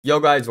Yo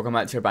guys, welcome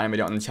back to a brand new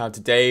video on the channel.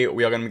 Today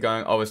we are going to be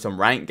going over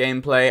some ranked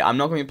gameplay. I'm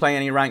not going to be playing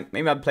any ranked.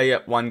 Maybe I'll play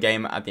one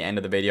game at the end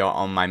of the video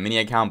on my mini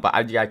account. But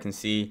as you guys can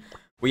see,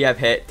 we have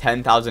hit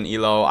 10,000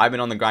 elo. I've been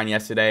on the grind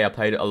yesterday. I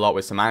played a lot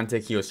with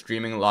SYMANTEC. He was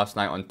streaming last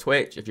night on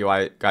Twitch if you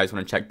guys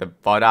want to check the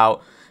VOD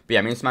out. But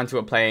yeah, me and SYMANTEC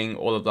were playing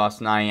all of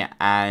last night.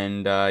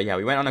 And yeah,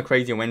 we went on a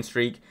crazy win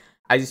streak.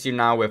 As you see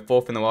now, we're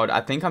 4th in the world.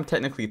 I think I'm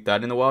technically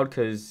 3rd in the world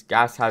because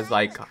Gas has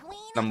like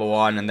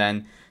 #1, and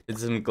then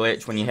there's some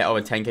glitch when you hit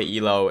over 10k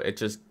elo, it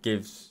just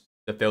gives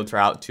the filter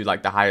out to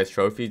like the highest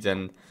trophies,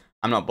 and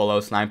I'm not below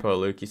Sniper or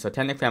Luki, so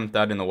technically I'm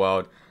 3rd in the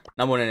world,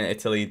 #1 in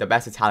Italy, the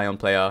best Italian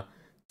player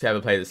to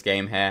ever play this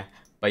game here.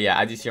 But yeah,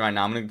 as you see right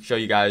now, I'm going to show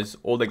you guys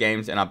all the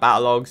games in our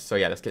battle logs, so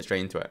yeah, let's get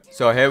straight into it.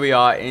 So here we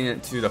are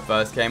into the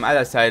first game. As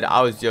I said,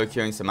 I was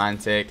duo-queuing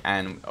SYMANTEC,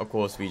 and of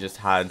course we just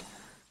had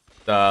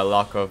the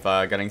luck of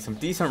getting some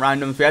decent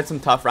randoms. We had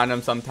some tough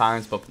randoms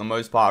sometimes, but for the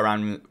most part,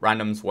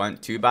 randoms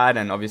weren't too bad,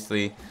 and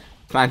obviously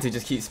SYMANTEC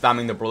just keep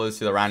spamming the brawlers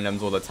to the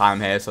randoms all the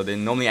time here, so they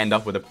normally end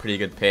up with a pretty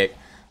good pick.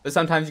 But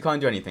sometimes you can't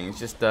do anything. It's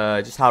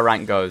just how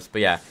rank goes.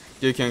 But yeah,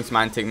 duo-queuing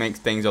SYMANTEC makes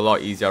things a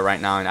lot easier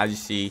right now. And as you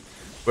see,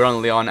 we're on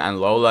Leon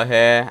and Lola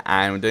here,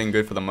 and we're doing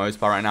good for the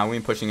most part right now.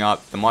 We've been pushing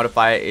up. The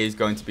modifier is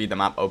going to be the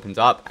map opens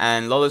up,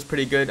 and Lola's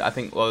pretty good. I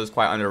think Lola's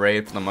quite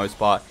underrated for the most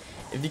part.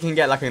 If you can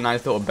get like a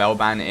nice little bell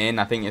ban in,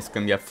 I think it's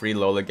going to be a free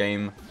Lola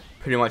game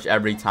pretty much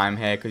every time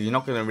here, because you're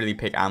not going to really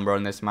pick Amber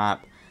on this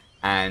map.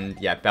 And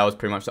yeah, Bell's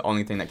pretty much the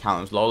only thing that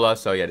counts Lola.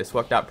 So yeah, this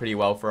worked out pretty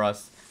well for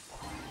us.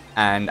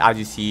 And as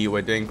you see,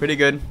 we're doing pretty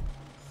good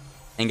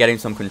in getting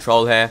some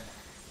control here.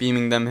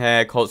 Beaming them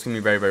here. Colt's going to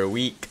be very, very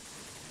weak.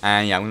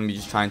 And yeah, I'm going to be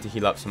just trying to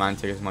heal up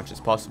SYMANTEC as much as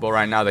possible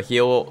right now. The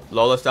heal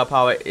Lola star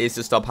power is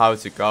the star power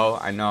to go.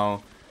 I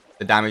know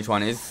the damage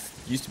one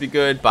used to be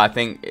good, but I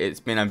think it's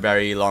been a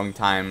very long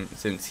time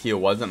since heal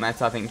wasn't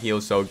meta. I think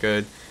heal's so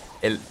good.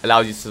 It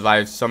allows you to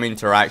survive some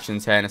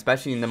interactions here, and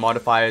especially in the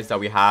modifiers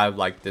that we have,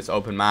 like this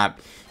open map,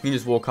 you can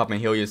just walk up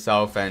and heal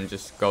yourself and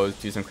just go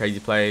do some crazy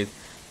plays.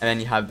 And then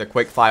you have the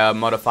quick fire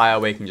modifier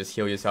where you can just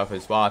heal yourself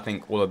as well. I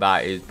think all of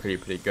that is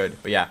pretty good.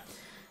 But yeah,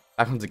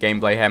 back onto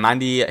gameplay here.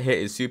 Mandy hit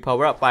his super.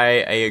 We're up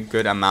by a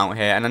good amount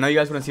here, and I know you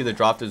guys want to see the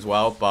draft as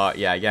well, but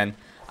yeah, again,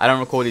 I don't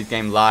record these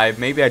games live.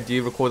 Maybe I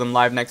do record them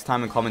live next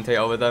time and commentate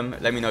over them.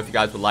 Let me know if you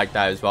guys would like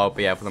that as well.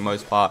 But yeah, for the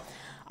most part,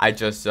 I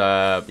just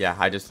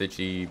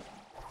literally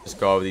just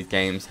go over these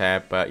games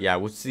here. But yeah,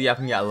 we'll see if I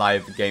can get a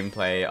live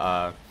gameplay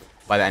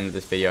by the end of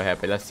this video here.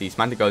 But let's see.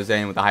 SYMANTEC goes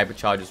in with the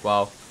hypercharge as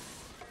well,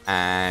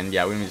 and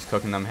yeah, we're gonna be just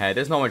cooking them here.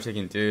 There's not much they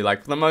can do.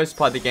 Like for the most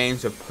part, the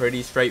games are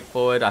pretty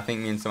straightforward. I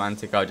think me and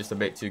SYMANTEC are just a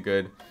bit too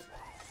good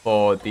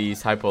for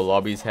these type of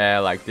lobbies here.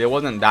 Like there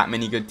wasn't that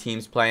many good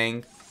teams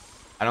playing.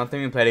 I don't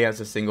think we played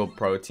against a single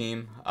pro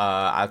team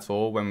at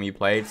all when we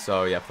played.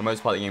 So yeah, for the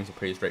most part, the games are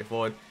pretty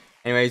straightforward.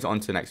 Anyways, on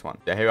to the next one.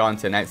 Yeah, here we are on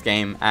to the next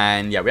game.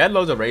 And yeah, we had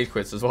loads of rage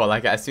quits as well.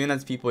 Like as soon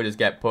as people just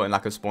get put in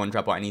like a spawn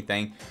trap or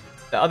anything,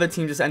 the other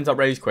team just ends up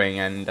rage quitting.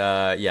 And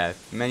yeah,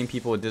 many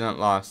people didn't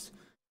last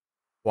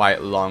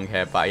quite long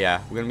here. But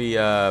yeah, we're going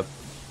to be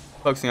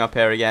focusing up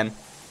here again.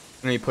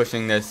 We're going to be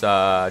pushing this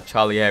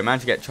Charlie here. We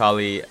managed to get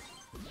Charlie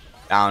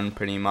down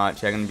pretty much.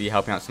 They're going to be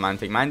helping out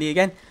SYMANTEC. Mandy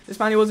again. This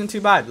Mandy wasn't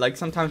too bad. Like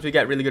sometimes we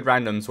get really good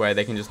randoms where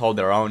they can just hold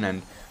their own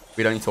and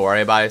we don't need to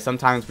worry about it.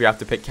 Sometimes we have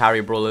to pick carry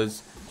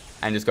brawlers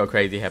and just go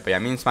crazy here. But yeah,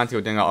 me and SYMANTEC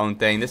were doing our own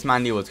thing. This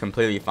Mandy was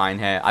completely fine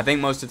here. I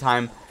think most of the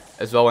time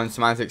as well when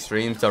SYMANTEC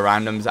streams, the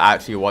randoms are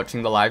actually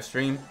watching the live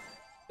stream.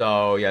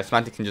 So yeah,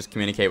 SYMANTEC can just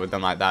communicate with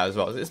them like that as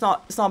well. It's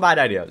not a bad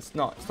idea. It's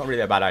not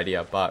really a bad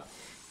idea. But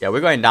yeah, we're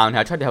going down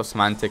here. I tried to help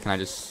SYMANTEC and I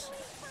just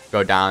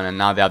go down, and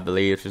now they have the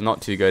lead, which is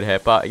not too good here.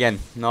 But again,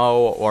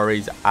 no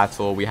worries at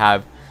all. We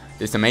have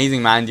this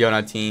amazing Mandy on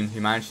our team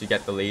who managed to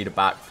get the lead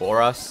back for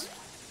us.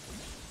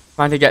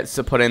 SYMANTEC gets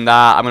to put in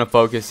that. I'm going to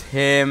focus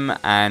him,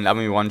 and I'm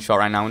going to be one shot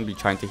right now. I'm going to be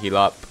trying to heal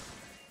up.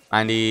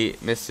 Mandy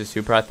missed his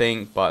super, I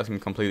think, but it's going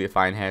to be completely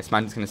fine here.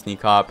 SYMANTEC's going to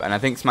sneak up, and I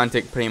think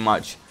SYMANTEC pretty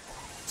much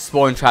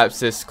spawn traps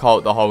this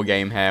Colt the whole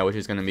game here, which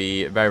is going to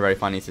be very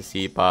funny to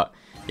see. But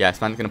yeah,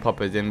 SYMANTEC's going to pop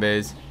his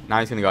invis.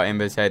 Now he's going to go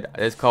invis head.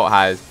 This Colt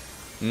has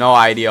no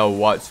idea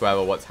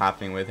whatsoever what's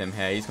happening with him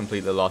here. He's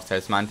completely lost here.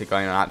 SYMANTEC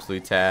going on an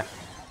absolute tear.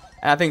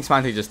 And I think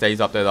SYMANTEC just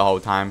stays up there the whole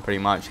time pretty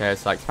much here.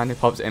 It's like SYMANTEC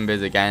pops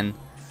invis again.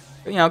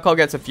 You know, Colt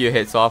gets a few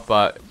hits off,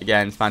 but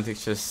again,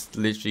 SYMANTEC's just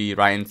literally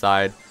right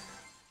inside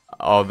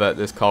of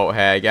this Colt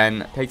here.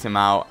 Again, takes him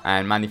out,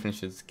 and Mandy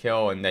finishes the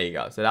kill, and there you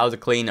go. So that was a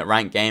clean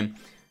ranked game.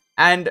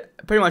 And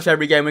pretty much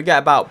every game we get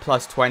about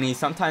plus 20.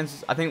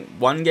 Sometimes, I think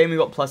one game we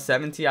got plus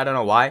 70. I don't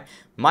know why.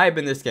 Might have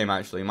been this game,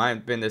 actually. Might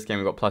have been this game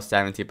we got plus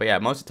 70. But yeah,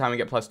 most of the time we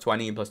get plus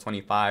 20, plus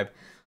 25.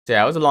 So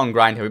yeah, it was a long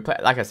grind here. We play,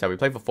 like I said, we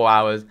played for 4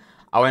 hours.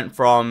 I went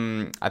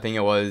from, I think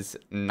it was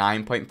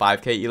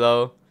 9.5k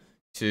elo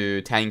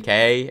to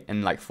 10k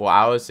in like 4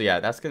 hours. So yeah,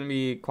 that's going to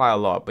be quite a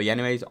lot. But yeah,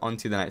 anyways, on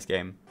to the next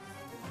game.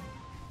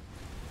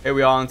 Here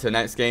we are on to the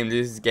next game.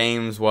 These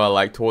games were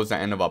like towards the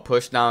end of our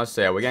push now.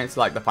 So yeah, we're getting to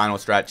like the final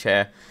stretch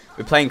here.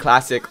 We're playing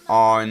Classic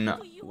on,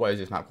 what is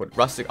this map called?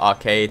 Rustic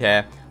Arcade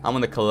here. I'm on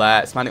the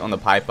Colette, SYMANTEC on the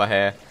Piper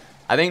here.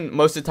 I think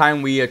most of the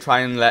time we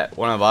try and let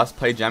one of us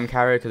play gem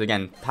carrier, because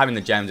again, having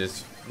the gems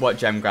is what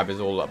gem grab is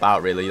all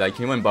about, really. Like,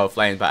 you win both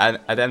lanes, but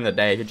at the end of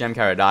the day, if your gem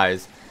carrier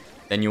dies,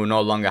 then you will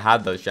no longer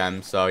have those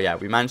gems. So yeah,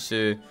 we managed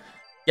to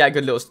get a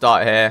good little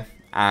start here,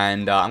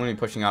 and I'm going to be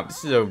pushing up.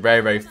 This is a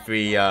very, very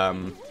free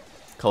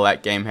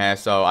Colette game here,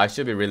 so I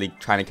should be really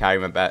trying to carry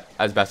him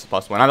as best as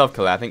possible. And I love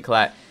Colette. I think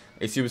Colette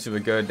is super, super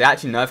good. They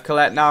actually nerfed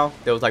Colette now.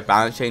 There was like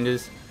balance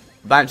changes.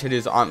 Balance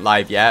changes aren't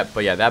live yet,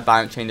 but yeah, they're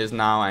balance changes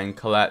now, and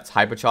Colette's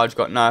hypercharge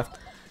got nerfed.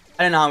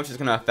 I don't know how much is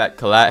going to affect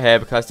Colette here,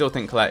 because I still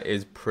think Colette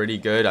is pretty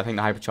good. I think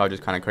the hypercharge is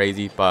kind of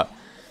crazy, but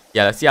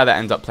yeah, let's see how that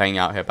ends up playing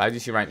out here. But as you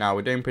see right now,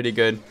 we're doing pretty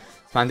good.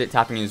 SYMANTEC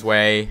tapping his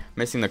way,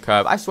 missing the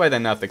curve. I swear they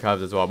nerfed the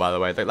curves as well, by the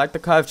way. Like, the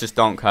curves just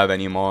don't curve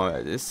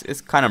anymore.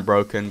 It's kind of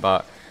broken,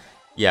 but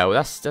yeah, well,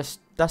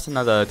 that's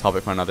another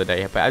topic for another day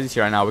here. But as you see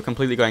right now, we're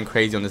completely going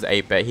crazy on this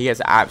 8-bit. He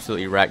gets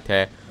absolutely wrecked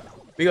here.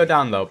 We go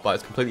down though, but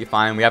it's completely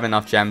fine. We have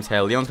enough gems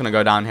here. Leon's gonna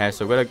go down here,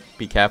 so we're gonna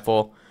be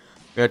careful.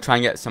 We're gonna try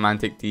and get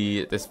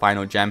SYMANTEC this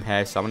final gem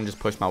here. So I'm gonna just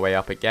push my way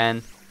up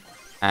again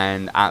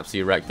and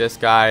absolutely wreck this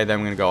guy. Then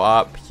we're gonna go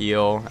up,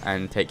 heal,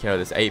 and take care of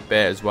this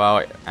 8-bit as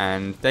well.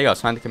 And there you go.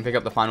 SYMANTEC can pick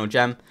up the final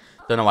gem.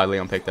 Don't know why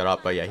Leon picked that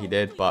up, but yeah, he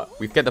did. But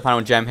we get the final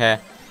gem here.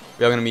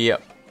 We're gonna be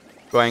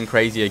going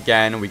crazy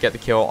again. We get the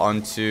kill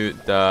onto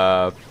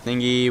the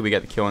thingy. We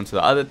get the kill onto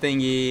the other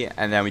thingy,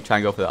 and then we try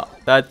and go for the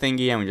third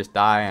thingy, and we just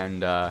die.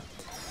 And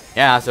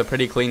yeah, it's a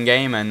pretty clean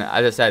game. And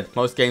as I said,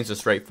 most games are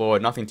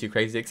straightforward, nothing too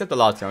crazy, except the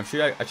last game. I'll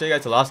show you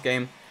guys the last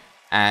game,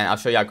 and I'll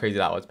show you how crazy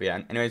that was. But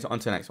yeah, anyways, on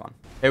to the next one.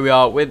 Here we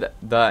are with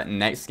the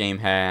next game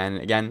here,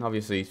 and again,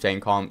 obviously same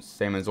comps,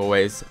 same as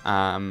always.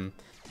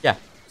 Yeah,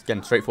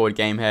 again, straightforward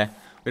game here.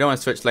 We don't want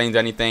to switch lanes or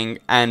anything,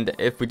 and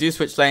if we do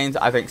switch lanes,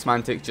 I think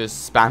SYMANTEC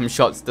just spam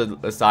shots to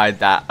the side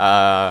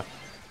that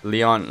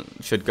Leon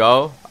should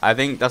go. I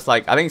think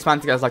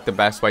SYMANTEC has like the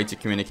best way to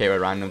communicate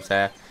with randoms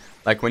here.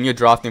 Like when you're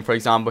drafting, for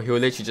example, he will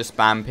literally just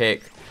spam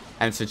pick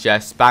and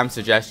spam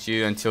suggest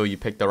you until you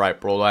pick the right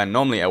brawler, and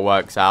normally it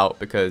works out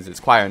because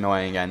it's quite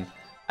annoying, and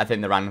I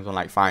think the randoms are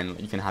like, fine,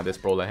 you can have this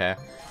brawler here.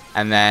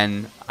 And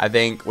then I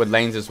think with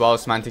lanes as well,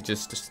 SYMANTEC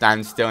just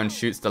stands still and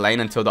shoots the lane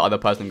until the other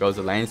person goes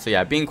the lane. So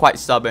yeah, being quite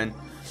stubborn,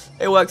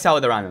 it works out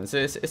with the randoms. So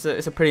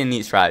it's a pretty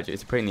neat strategy.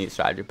 It's a pretty neat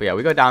strategy. But yeah,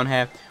 we go down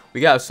here.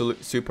 We get our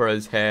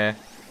supers here.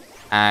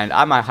 And I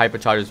have my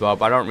hypercharge as well,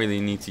 but I don't really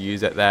need to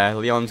use it there.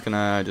 Leon's going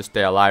to just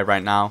stay alive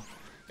right now.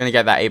 Going to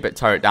get that 8-bit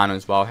turret down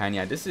as well. And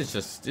yeah, this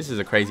is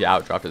a crazy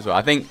outdraft as well.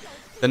 I think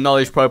the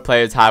knowledge pro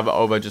players have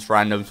over just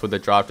randoms with the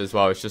draft as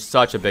well. It's just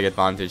such a big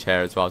advantage here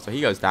as well. So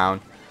he goes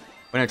down.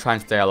 We're going to try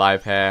and stay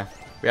alive here.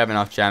 We have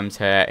enough gems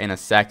here. In a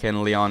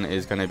second, Leon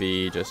is going to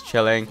be just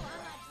chilling.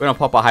 We're going to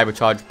pop our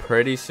hypercharge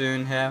pretty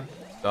soon here.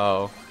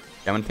 So,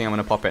 yeah, I think I'm going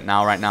to pop it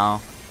now, right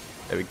now.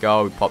 There we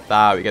go. We pop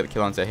that. We get the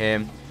kill onto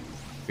him.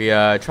 We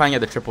try and get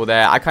the triple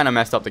there. I kind of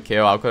messed up the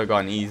kill. I could have got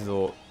an easy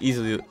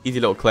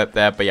little clip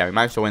there. But yeah, we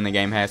managed to win the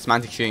game here.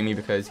 SYMANTEC shooting me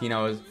because he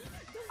knows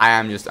I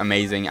am just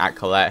amazing at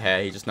Colette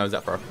here. He just knows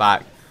that for a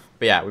fact.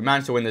 But yeah, we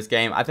managed to win this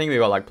game. I think we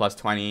got like plus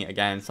 20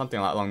 again. Something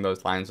like along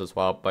those lines as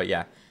well. But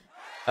yeah.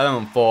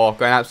 11-4,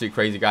 going absolutely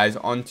crazy, guys.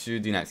 On to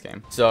the next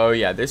game. So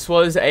yeah, this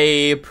was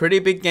a pretty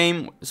big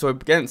game. So we're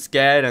getting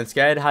Scared, and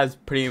Scared has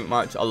pretty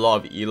much a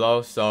lot of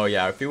elo. So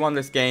yeah, if we won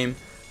this game,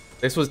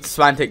 this was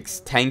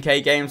SYMANTEC's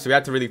 10k game, so we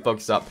had to really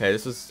focus up here.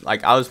 This was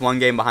like, I was one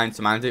game behind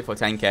SYMANTEC for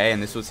 10k,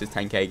 and this was his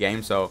 10k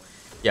game. So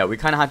yeah, we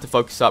kind of had to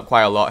focus up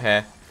quite a lot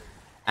here.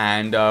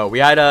 And we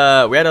had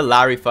a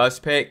Larry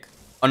first pick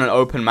on an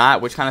open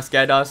map, which kind of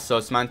scared us. So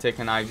SYMANTEC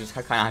and I just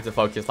kind of had to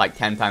focus like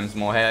 10 times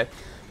more here.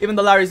 Even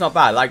though Larry's not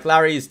bad. Like,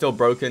 Larry is still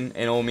broken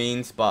in all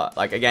means. But,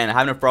 like, again,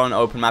 having a throw on an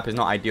open map is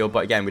not ideal.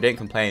 But, again, we didn't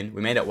complain.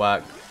 We made it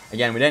work.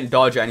 Again, we didn't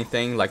dodge or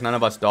anything. Like, none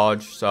of us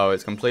dodged. So,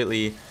 it's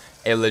completely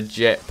a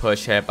legit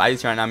push here. But,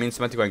 as you right now, I mean,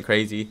 SYMANTEC going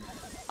crazy.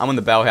 I'm on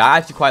the Belle here. I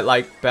actually quite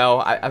like Belle.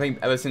 I think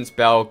ever since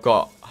Belle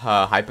got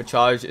her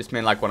hypercharge, it's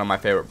been, like, one of my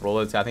favorite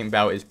brawlers. I think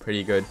Belle is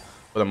pretty good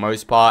for the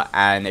most part.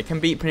 And it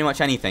can beat pretty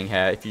much anything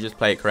here if you just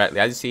play it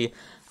correctly. As you see,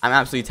 I'm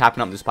absolutely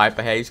tapping up this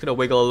Piper here. He's going to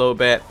wiggle a little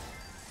bit.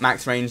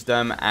 Max range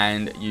them,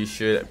 and you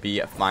should be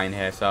fine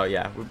here. So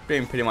yeah, we're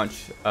doing pretty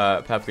much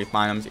perfectly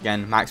fine.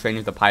 Again, max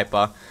range the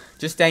Piper,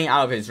 just staying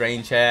out of his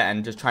range here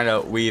and just trying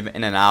to weave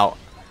in and out,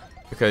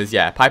 because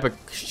yeah, Piper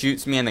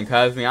shoots me and then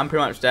curves me. I'm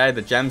pretty much there.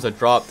 The gems are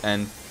dropped,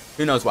 and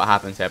who knows what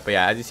happens here. But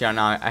yeah, as you see right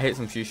now, I hit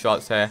some few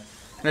shots here.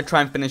 I'm gonna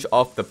try and finish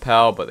off the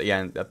Pearl, but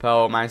again, the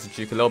Pearl managed to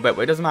juke a little bit,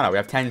 but it doesn't matter. We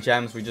have 10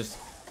 gems. We just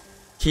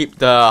keep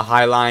the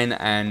high line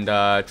and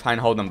try and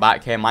hold them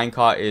back here.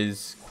 Minecart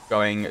is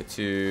going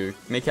to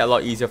make it a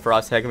lot easier for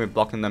us here. Gonna be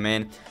blocking them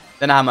in.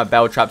 Then I have my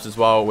Bell traps as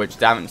well, which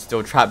damn it's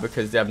still trapped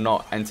because they have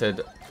not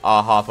entered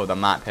our half of the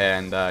map here.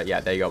 And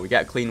yeah, there you go. We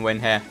get a clean win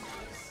here.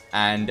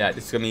 And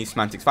this is gonna be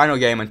SYMANTEC's final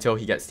game until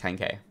he gets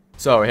 10k.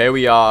 So here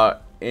we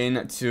are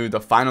into the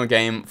final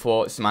game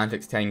for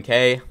SYMANTEC's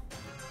 10k.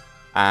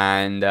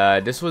 And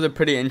this was a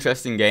pretty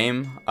interesting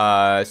game.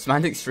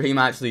 SYMANTEC's stream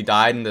actually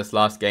died in this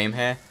last game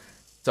here.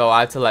 So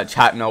I had to let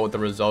chat know what the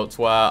results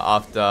were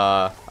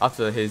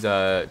after his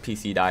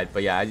PC died.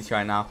 But yeah, as you see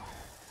right now,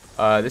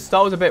 This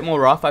start was a bit more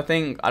rough, I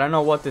think. I don't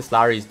know what this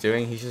Larry's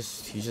doing. He's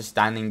just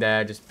standing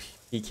there, just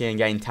peeking and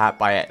getting tapped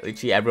by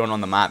literally everyone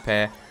on the map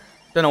here.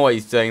 Don't know what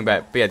he's doing,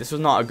 but yeah, this was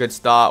not a good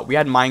start. We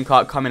had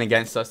minecart coming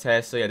against us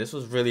here, so yeah, this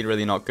was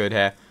really not good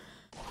here.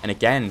 And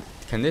again,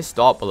 can this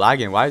stop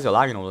lagging? Why is it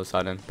lagging all of a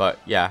sudden? But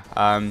yeah,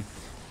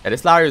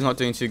 this Larry is not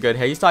doing too good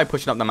here. He started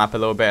pushing up the map a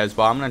little bit as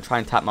well. I'm gonna try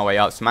and tap my way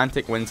out.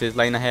 SYMANTEC wins his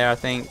laner here, I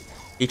think.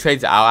 He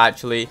trades it out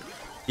actually.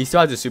 He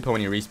still has a super when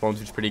he respawns,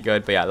 which is pretty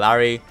good. But yeah,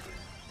 Larry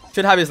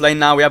should have his lane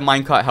now. We have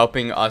minecart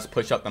helping us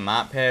push up the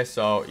map here,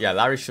 so yeah,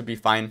 Larry should be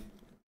fine.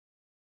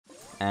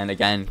 And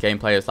again,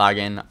 gameplay is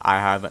lagging. I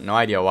have no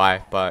idea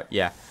why, but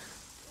yeah.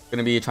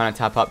 Gonna be trying to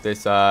tap up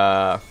this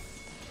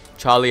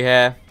Charlie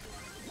here.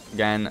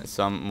 Again,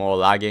 some more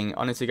lagging.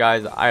 Honestly,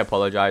 guys, I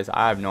apologize.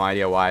 I have no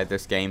idea why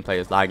this gameplay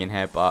is lagging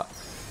here, but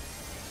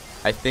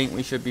I think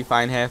we should be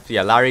fine here. So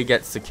yeah, Larry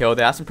gets the kill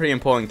there. That's a pretty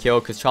important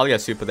kill because Charlie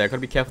has super there.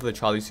 Gotta be careful of the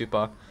Charlie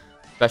super,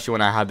 especially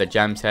when I have the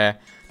gems here.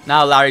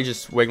 Now Larry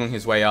just wiggling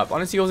his way up.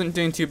 Honestly, he wasn't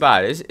doing too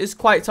bad. It's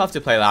quite tough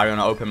to play Larry on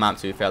an open map,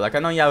 to be fair. Like, I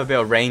know you have a bit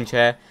of range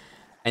here,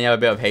 and you have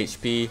a bit of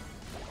HP.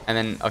 And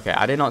then, okay,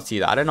 I did not see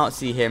that. I did not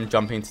see him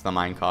jumping to the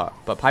minecart.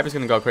 But Piper's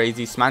going to go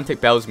crazy.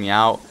 SYMANTEC bails me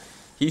out.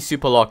 He's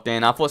super locked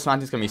in. I thought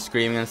SYMANTEC's going to be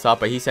screaming and stuff,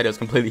 but he said it was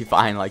completely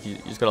fine. Like, you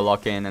just got to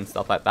lock in and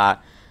stuff like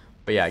that.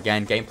 But yeah,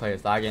 again, gameplay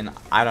is lagging.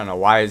 I don't know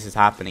why this is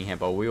happening here,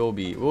 but we will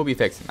be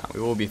fixing that.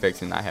 We will be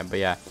fixing that here. But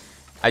yeah,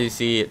 as you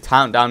see,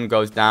 countdown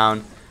goes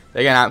down.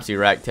 They're getting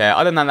absolutely wrecked here.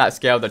 Other than that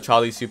scale, the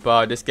Charlie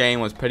super, this game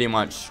was pretty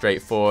much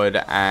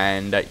straightforward.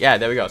 And yeah,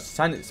 there we go.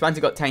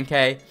 SYMANTEC got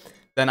 10k.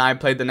 Then I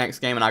played the next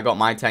game and I got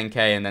my 10k,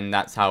 and then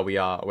that's how we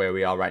are where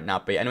we are right now.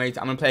 But anyways,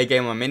 I'm gonna play a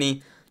game on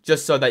mini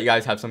just so that you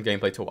guys have some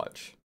gameplay to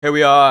watch. Here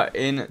we are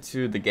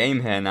into the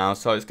game here now.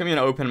 So it's gonna be an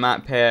open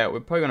map here.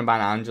 We're probably gonna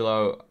ban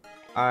Angelo.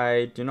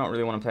 I do not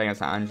really want to play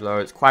against Angelo.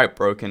 It's quite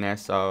broken here,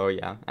 so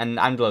yeah. And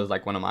Angelo is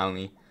like one of my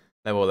only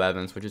level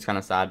 11s, which is kind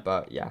of sad.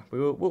 But yeah,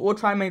 we'll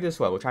try and make this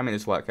work. We'll try and make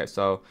this work here.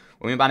 So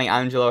we're banning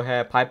Angelo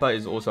here. Piper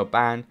is also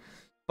banned.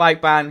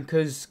 Spike ban,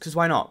 cause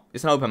why not?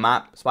 It's an open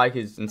map. Spike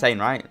is insane,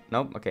 right?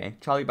 Nope. Okay.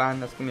 Charlie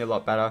ban, that's gonna be a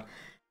lot better.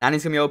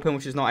 Nani's gonna be open,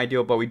 which is not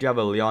ideal, but we do have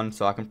a Leon,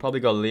 so I can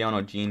probably go Leon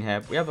or Jean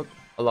here. We have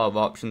a lot of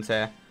options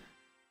here.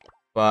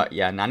 But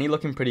yeah, Nani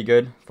looking pretty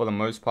good for the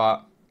most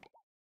part.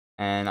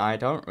 And I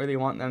don't really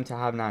want them to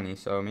have Nani,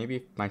 so maybe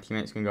if my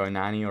teammates can go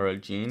Nani or a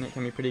Jean, it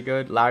can be pretty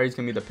good. Larry's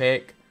gonna be the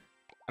pick.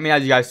 I mean,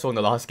 as you guys saw in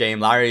the last game,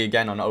 Larry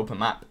again on an open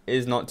map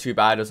is not too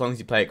bad as long as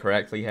you play it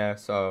correctly here.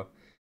 So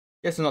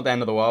I guess it's not the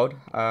end of the world.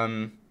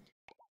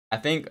 I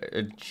think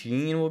a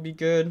Jean will be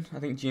good. I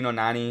think Jean or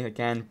Nani.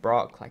 Again,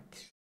 Brock,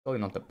 like, probably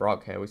not the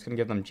Brock here. We're just going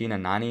to give them Jean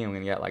and Nani, and we're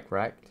going to get, like,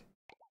 wrecked.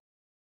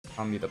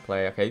 I'll be the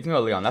play. Okay, you can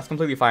go Leon. That's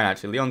completely fine,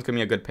 actually. Leon's going to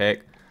be a good pick.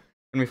 Going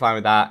to be fine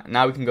with that.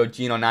 Now we can go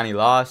Jean or Nani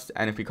last,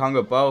 and if we can't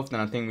go both, then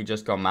I think we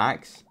just go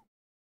Max.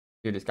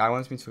 Dude, this guy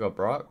wants me to go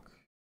Brock.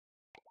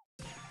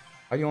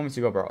 Why do you want me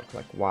to go Brock?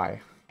 Like, why?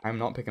 I'm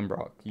not picking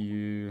Brock.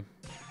 You...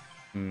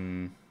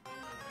 And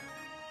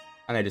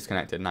they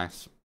disconnected.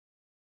 Nice.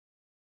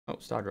 Oh,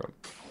 star drop.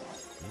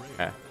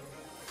 Okay.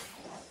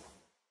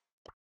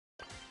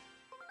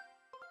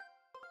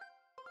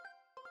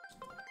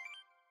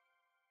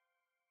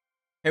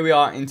 Here we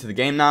are into the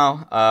game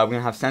now. We're going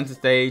to have center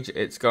stage.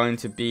 It's going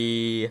to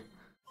be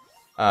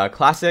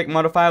classic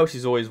modifier, which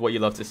is always what you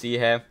love to see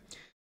here.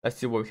 Let's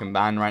see what we can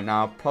ban right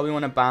now. Probably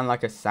want to ban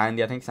like a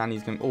Sandy. I think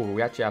Sandy's going to... Oh,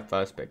 we actually have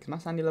first pick. Is my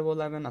Sandy level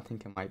 11? I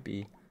think it might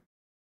be.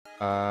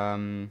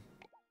 I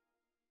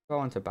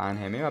want to ban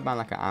here. Maybe I'll ban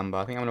like an Amber.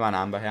 I think I'm going to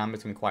ban Amber here.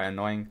 Amber's going to be quite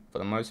annoying for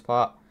the most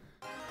part.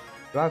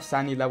 Do I have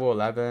Sandy level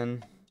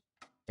 11?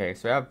 Okay,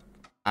 so we have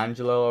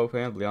Angelo open,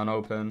 we have Leon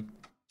open.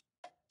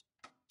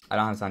 I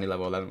don't have Sandy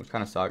level 11, which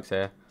kind of sucks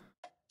here.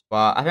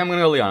 But I think I'm going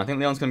to go Leon. I think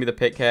Leon's going to be the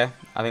pick here.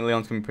 I think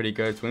Leon's going to be pretty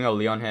good. So we're going to go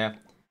Leon here.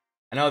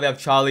 I know they have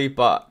Charlie,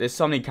 but there's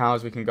so many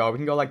counters we can go. We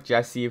can go like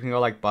Jesse, we can go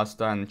like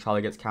Buster, and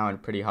Charlie gets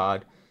countered pretty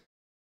hard.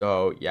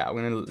 So yeah, I'm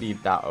going to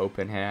leave that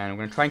open here. And I'm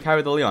going to try and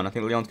carry the Leon. I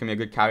think Leon's going to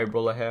be a good carry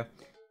brawler here.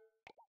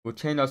 We'll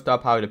change our star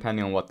power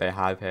depending on what they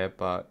have here.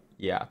 But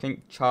yeah, I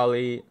think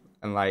Charlie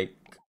and like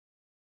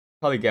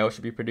Charlie Gale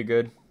should be pretty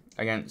good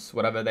against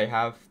whatever they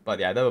have. But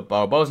yeah, they have a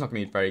Bo. Bo's not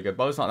going to be very good.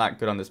 Bo's not that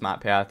good on this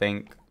map here, I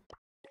think.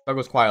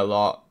 Struggles quite a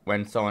lot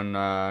when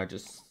someone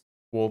just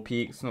wall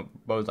peaks.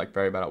 Bo's like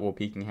very bad at wall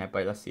peeking here,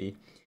 but let's see.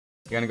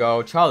 You're going to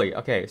go Charlie.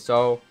 Okay,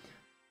 so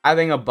I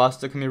think a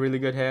Buster can be really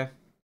good here.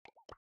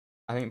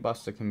 I think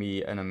Buster can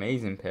be an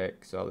amazing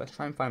pick. So let's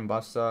try and find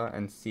Buster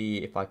and see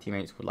if our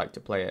teammates would like to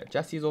play it.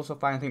 Jesse's also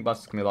fine. I think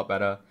Buster can be a lot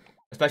better,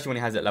 especially when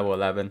he has it level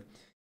 11.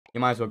 You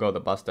might as well go with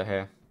the Buster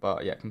here.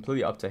 But yeah,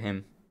 completely up to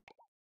him.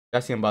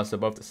 Jesse and Buster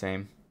both the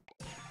same.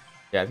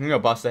 Yeah, I think we go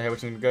Buster here,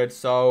 which is good.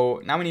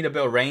 So now we need a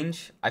bit of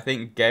range. I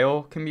think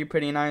Gale can be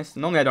pretty nice.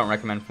 Normally I don't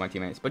recommend for my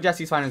teammates, but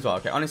Jesse's fine as well.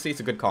 Okay, honestly, it's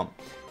a good comp.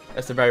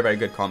 It's a very, very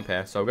good comp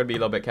here. So we're going to be a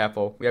little bit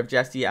careful. We have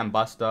Jesse and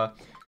Buster.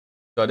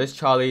 So this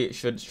Charlie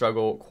should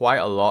struggle quite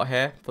a lot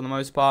here for the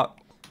most part.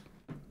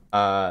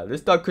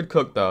 This Doug could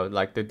cook though.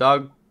 Like the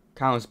Doug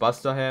counts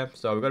Buster here.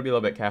 So we're going to be a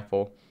little bit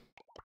careful.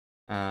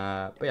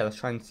 But yeah, let's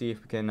try and see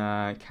if we can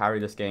carry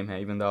this game here,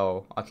 even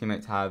though our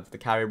teammates have the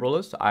carry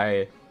brawlers.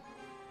 I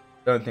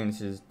don't think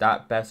this is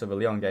that best of a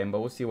Leon game, but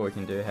we'll see what we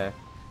can do here.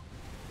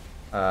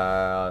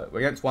 We're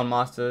against one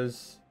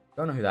Masters.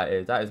 Don't know who that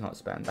is. That is not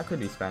Spen. That could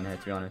be Spen here,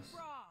 to be honest.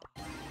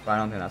 But I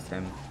don't think that's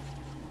him.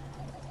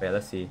 But yeah,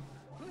 let's see.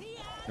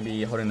 Gonna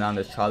be holding down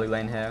this Charlie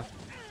lane here.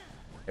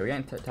 Okay, we're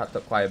getting tapped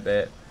up quite a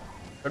bit.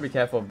 Gotta be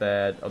careful of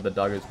the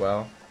Doug as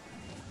well.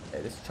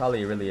 Okay, this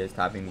Charlie really is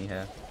tapping me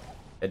here.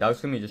 Okay,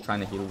 Doug's gonna be just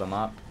trying to heal them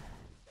up.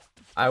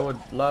 I would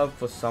love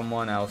for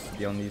someone else to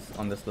be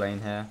on this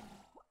lane here.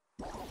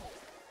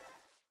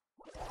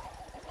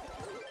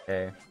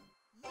 Okay.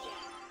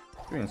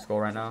 We can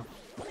score right now.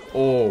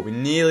 Oh, we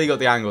nearly got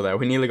the angle there.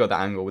 We nearly got the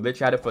angle. We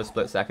literally had it for a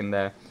split second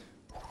there.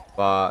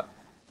 But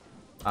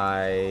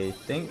I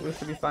think we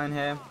should be fine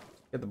here.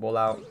 Get the ball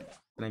out.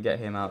 Gonna get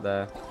him out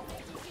there.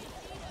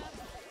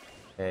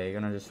 Okay,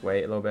 gonna just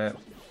wait a little bit.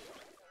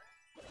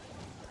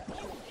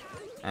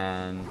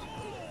 And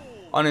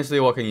honestly,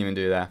 what can you even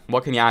do there?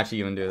 What can you actually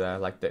even do there?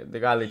 Like, the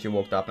guy literally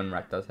walked up and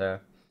wrecked us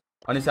here.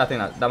 Honestly, I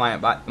think that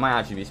might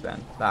actually be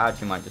Spen. That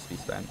actually might just be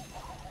Spen.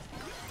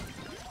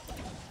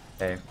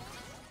 Okay.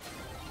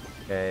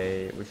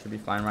 Okay, we should be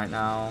fine right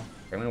now.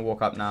 Okay, I'm gonna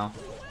walk up now.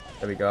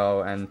 There we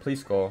go. And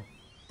please score.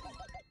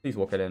 Please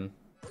walk it in.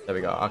 There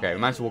we go. Okay, we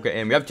managed to walk it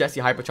in. We have Jesse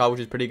Hypercharge, which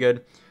is pretty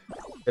good.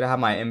 Gonna have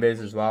my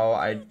invis as well.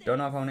 I don't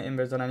know if I want to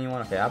invis on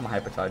anyone. Okay, I have my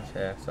Hypercharge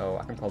here, so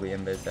I can probably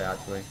invis there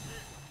actually.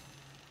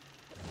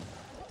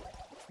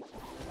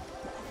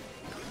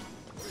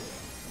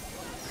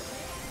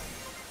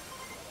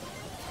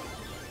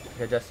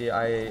 Okay, Jesse,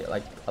 I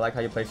like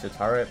how you place your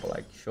turret, but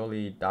like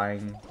surely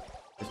dying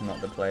is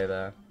not the play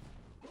there.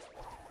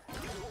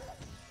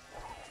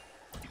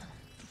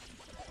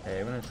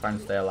 Okay, we're gonna try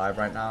and stay alive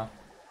right now.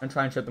 I'm gonna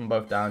try and shut them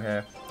both down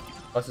here.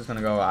 Plus is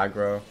gonna go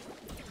aggro.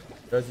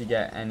 Does he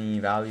get any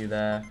value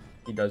there?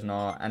 He does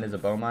not. And there's a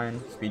bow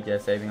mine. Speed gear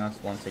saving us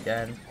once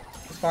again.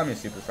 Just farming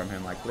supers from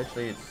him. Like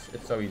literally,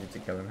 it's so easy to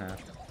kill him here.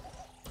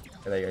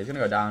 Okay, there you go. He's gonna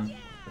go down,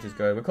 which is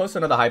good. We're close to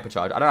another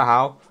hypercharge. I don't know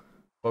how,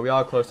 but we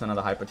are close to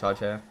another hypercharge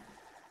here.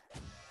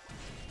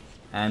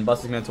 And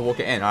Buster's meant to walk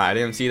it in. Alright, I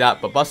didn't see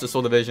that, but Buster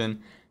saw the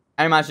vision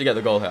and managed to get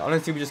the goal here.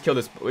 Honestly, we just kill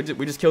this. We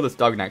just kill this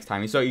Doug next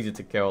time. He's so easy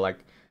to kill. Like,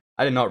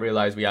 I did not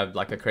realize we have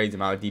like a crazy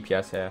amount of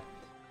DPS here.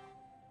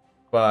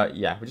 But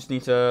yeah, we just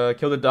need to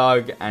kill the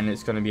Doug, and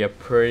it's going to be a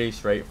pretty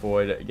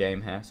straightforward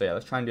game here. So yeah,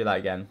 let's try and do that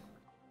again.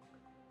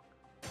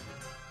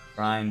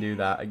 Try and do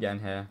that again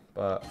here,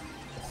 but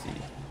let's see.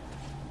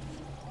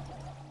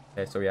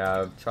 Okay, so we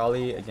have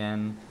Charlie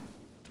again.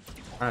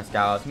 Trying to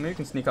scout us. Maybe we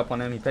can sneak up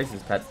on him. He places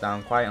his pets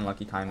down. Quite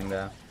unlucky timing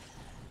there.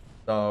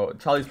 So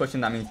Charlie's pushing.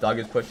 That means Doug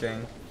is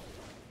pushing.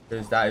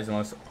 Because that is the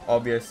most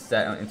obvious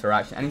set on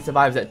interaction. And he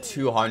survives at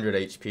 200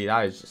 HP.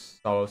 That is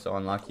just so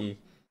unlucky.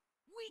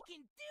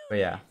 But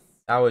yeah,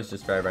 that was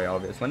just very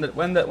obvious. When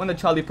the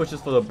Charlie pushes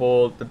for the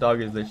ball, the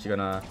Doug is literally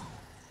gonna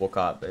walk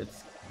up.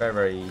 It's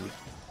very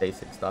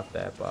basic stuff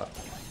there. But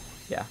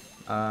yeah,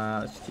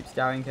 let's just keep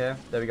scouting here.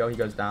 There we go. He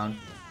goes down.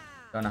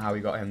 Don't know how we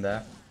got him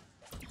there.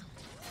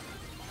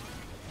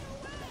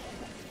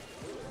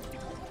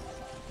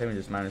 I think we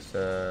just managed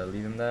to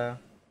leave him there.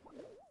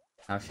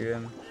 Now shoot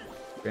him.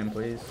 Shoot him,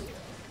 please.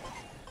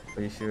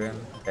 Please shoot him.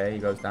 Okay, he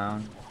goes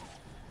down.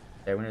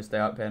 Okay, we're gonna stay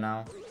up here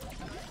now.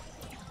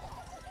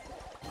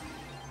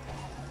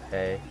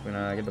 Okay, we're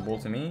gonna get the ball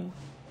to me.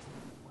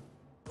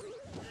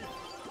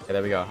 Okay,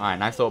 there we go. Alright,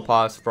 nice little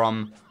pass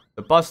from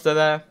the Buster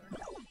there.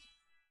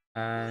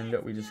 And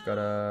we just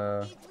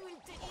gotta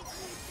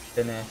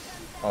finish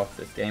off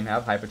this game. I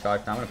have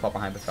Hypercharge now. I'm gonna pop a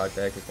Hypercharge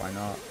there, because why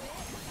not?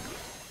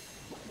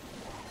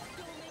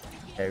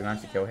 Okay, we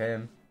managed to kill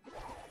him.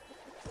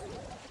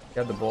 We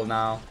have the ball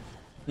now.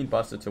 Need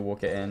Buster to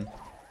walk it in.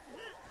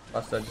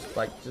 Buster,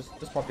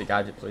 just pop your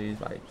gadget,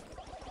 please. Like,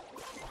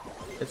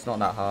 it's not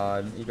that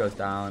hard. He goes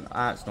down.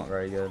 It's not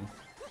very good.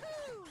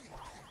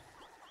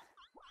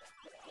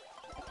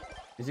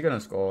 Is he gonna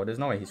score? There's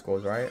no way he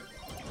scores, right?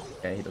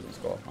 Okay, he doesn't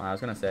score. I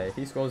was gonna say, if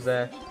he scores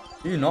there,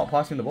 you're not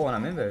passing the ball when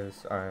I'm in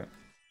this. Alright.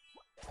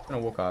 I'm gonna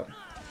walk up.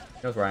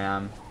 He knows where I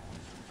am.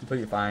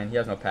 Completely fine. He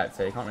has no pets,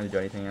 so he can't really do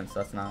anything against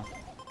us now.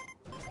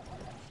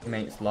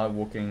 Teammates love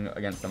walking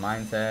against the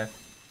mines here.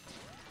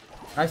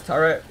 Nice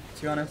turret,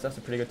 to be honest. That's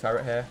a pretty good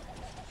turret here.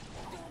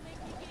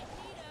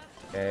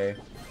 Okay.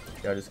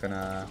 We're just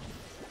gonna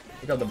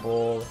pick up the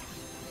ball.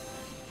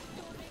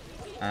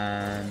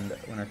 And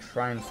we're gonna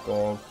try and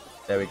score.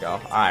 There we go.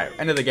 Alright,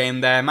 end of the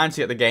game there. Managed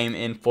to get the game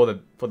in for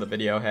the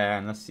video here.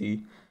 And let's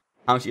see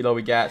how much elo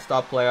we get.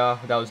 Star player.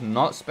 That was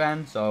not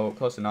Spen, so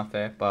close enough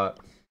here. But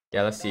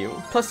yeah, let's see.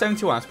 Plus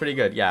 71, that's pretty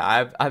good.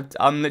 Yeah,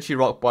 I'm literally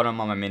rock bottom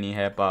on my mini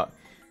here, but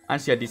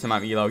actually a decent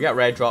amount of elo. Get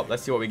rare drop.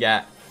 Let's see what we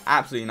get.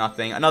 Absolutely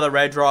nothing. Another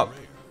rare drop.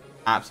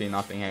 Absolutely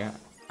nothing here.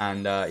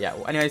 And yeah,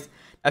 well, anyways,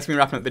 that's me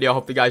wrapping up the video.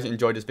 Hope you guys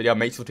enjoyed this video.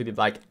 Make sure to leave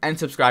a like and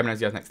subscribe, and I'll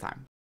see you guys next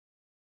time.